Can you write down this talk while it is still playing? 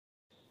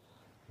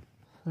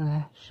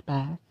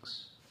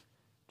Flashbacks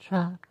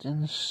trapped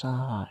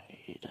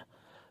inside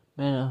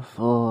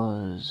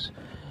metaphors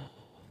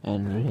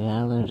and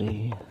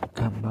reality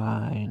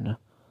combine,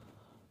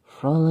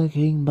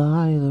 frolicking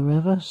by the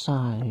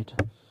riverside.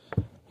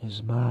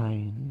 His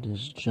mind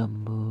is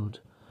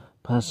jumbled,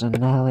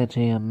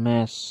 personality a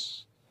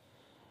mess.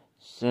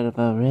 Instead of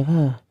a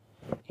river,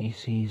 he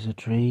sees a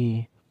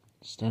tree.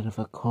 Instead of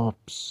a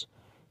corpse,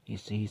 he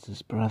sees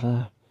his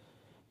brother.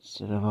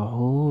 Instead of a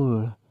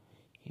hole,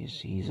 he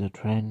sees a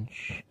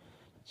trench.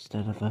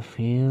 Instead of a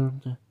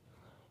field,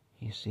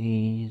 he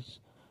sees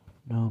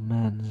no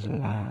man's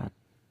land.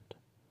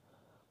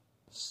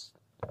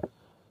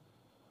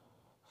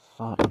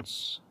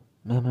 Thoughts,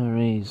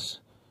 memories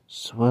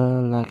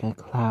swirl like a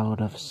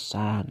cloud of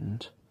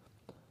sand.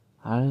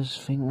 Are his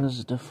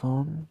fingers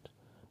deformed,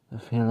 the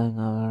feeling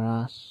of a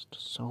rust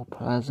so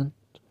pleasant?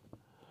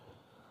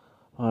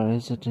 Or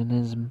is it in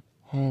his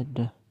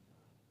head,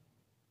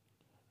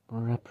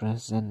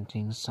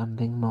 representing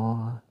something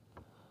more?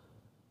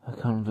 A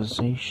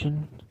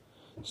conversation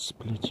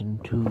split in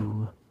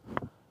two.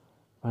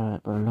 Where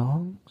it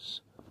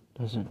belongs,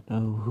 doesn't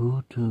know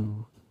who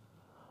to.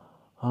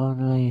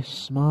 Only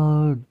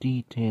small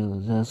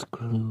details as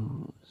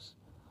clues.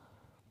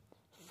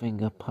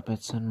 Finger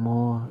puppets and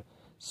more,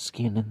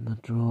 skin in the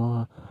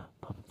drawer,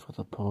 pump for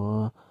the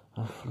poor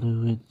of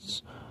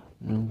fluids,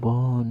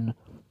 newborn,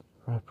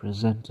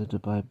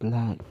 represented by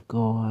black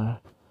gore,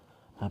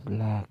 a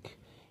black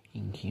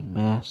inky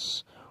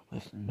mass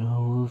with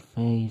no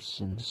face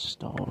in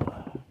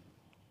store.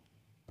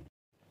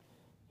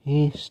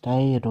 He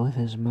stayed with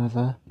his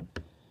mother.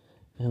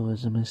 It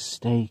was a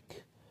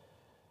mistake.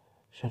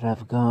 Should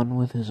have gone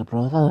with his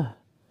brother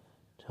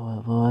to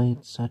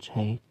avoid such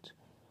hate.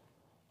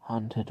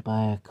 Haunted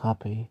by a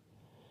copy,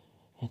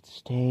 it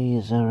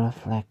stays a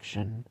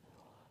reflection.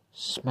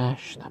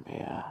 Smash the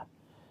mirror,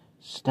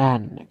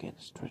 stand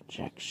against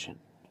rejection.